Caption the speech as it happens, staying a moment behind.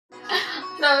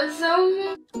That was so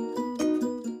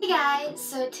mean. Hey guys,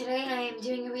 so today I am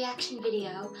doing a reaction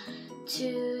video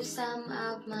to some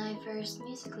of my first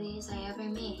Musical.lys I ever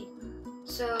made.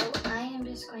 So I am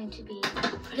just going to be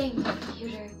putting my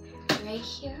computer right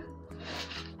here.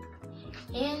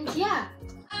 And yeah.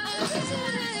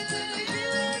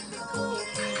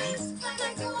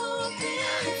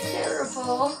 It's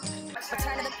terrible.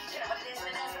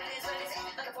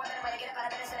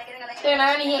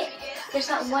 There's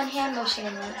not one hand motion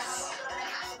in this.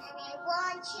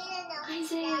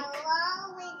 Isaac.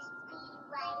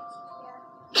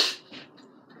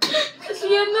 His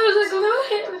hand knows like a little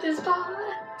hit with his paw.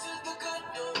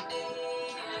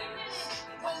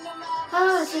 Oh,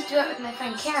 let's just do it with my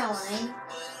friend Caroline.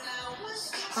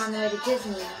 On the way to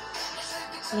Disney.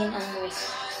 I mean, on the way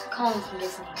home from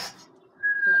Disney. On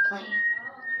the plane.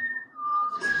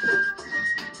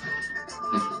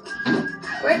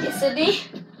 Work it, Sydney.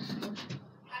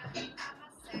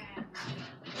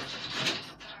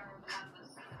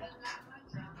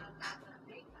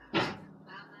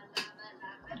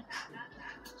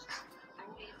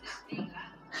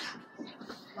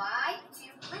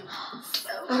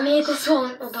 I made this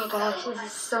one. Oh my gosh, this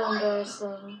is so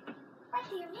embarrassing. What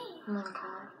do you mean? Oh my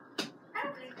god. I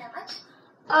don't believe that much.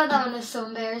 Oh, that one is so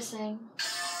embarrassing.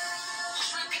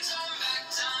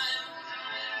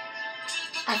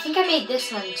 I think I made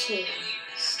this one too.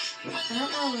 I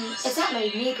don't know. It's at my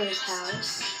neighbor's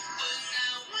house.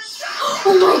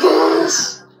 Oh my gosh!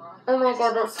 Oh my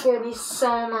god, that scared me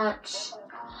so much.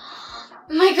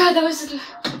 Oh my god, that was. This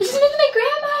is making my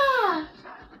grandma!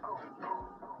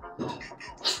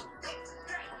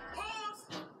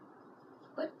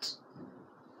 What?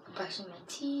 Brushing my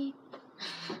teeth.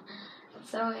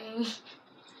 Sewing.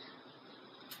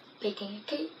 Baking a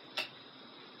cake.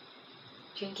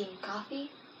 Drinking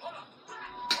coffee.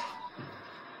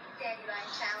 Dandelion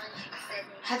challenge,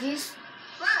 Sydney. Have you?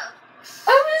 Whoa! I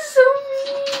was so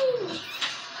mean.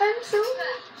 I'm so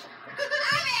mean.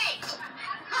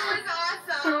 That was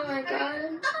awesome. Oh my god.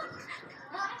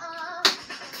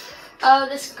 Oh,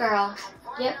 this girl.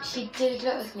 Yep, she did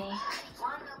it with me.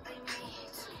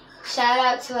 Shout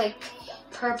out to like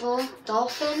Purple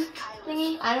Dolphin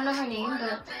thingy. I don't know her name,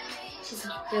 but she's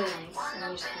really nice. And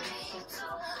I'm just gonna,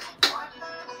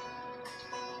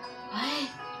 what?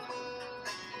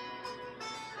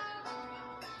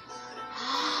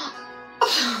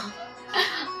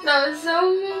 That was so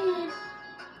mean.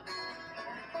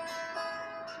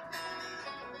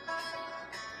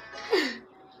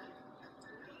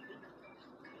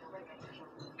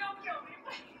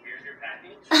 Here's your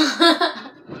package.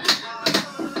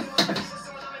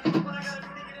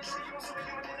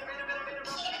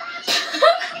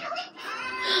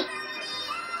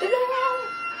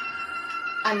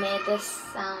 I made this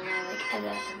sound, I like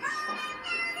edit and stuff.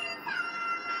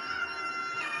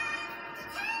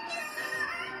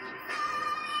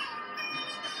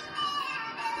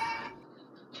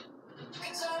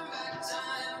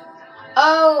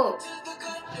 Oh,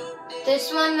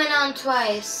 this one went on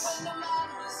twice.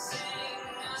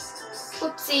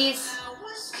 Whoopsies.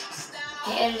 I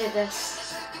edited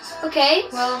this. Okay,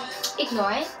 well,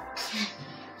 ignore it.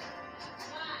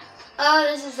 Oh,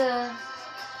 this is a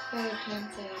Fairy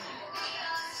Panther.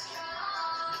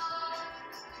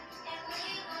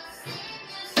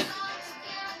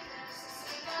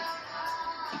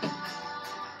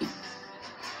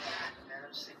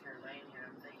 I'm sitting here laying here,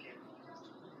 I'm thinking,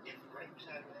 if grapes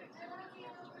had legs,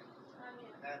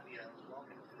 that'd be a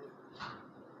walking fruit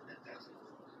that doesn't.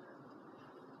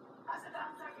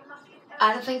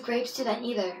 I don't think grapes do that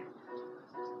either.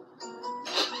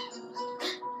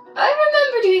 I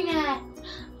remember doing that.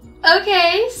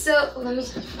 Okay, so let me.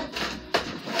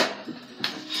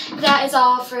 That is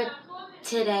all for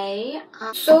today.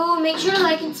 So make sure to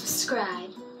like and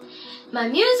subscribe. My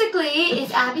Musical.ly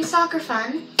is Abby Soccer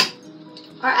Fun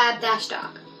or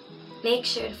Ab-Dog. Make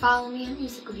sure to follow me on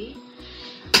Musical.ly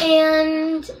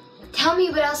and tell me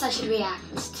what else I should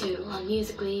react to on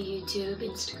Musical.ly, YouTube,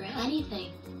 Instagram,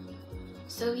 anything.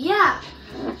 So yeah,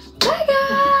 bye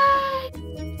guys.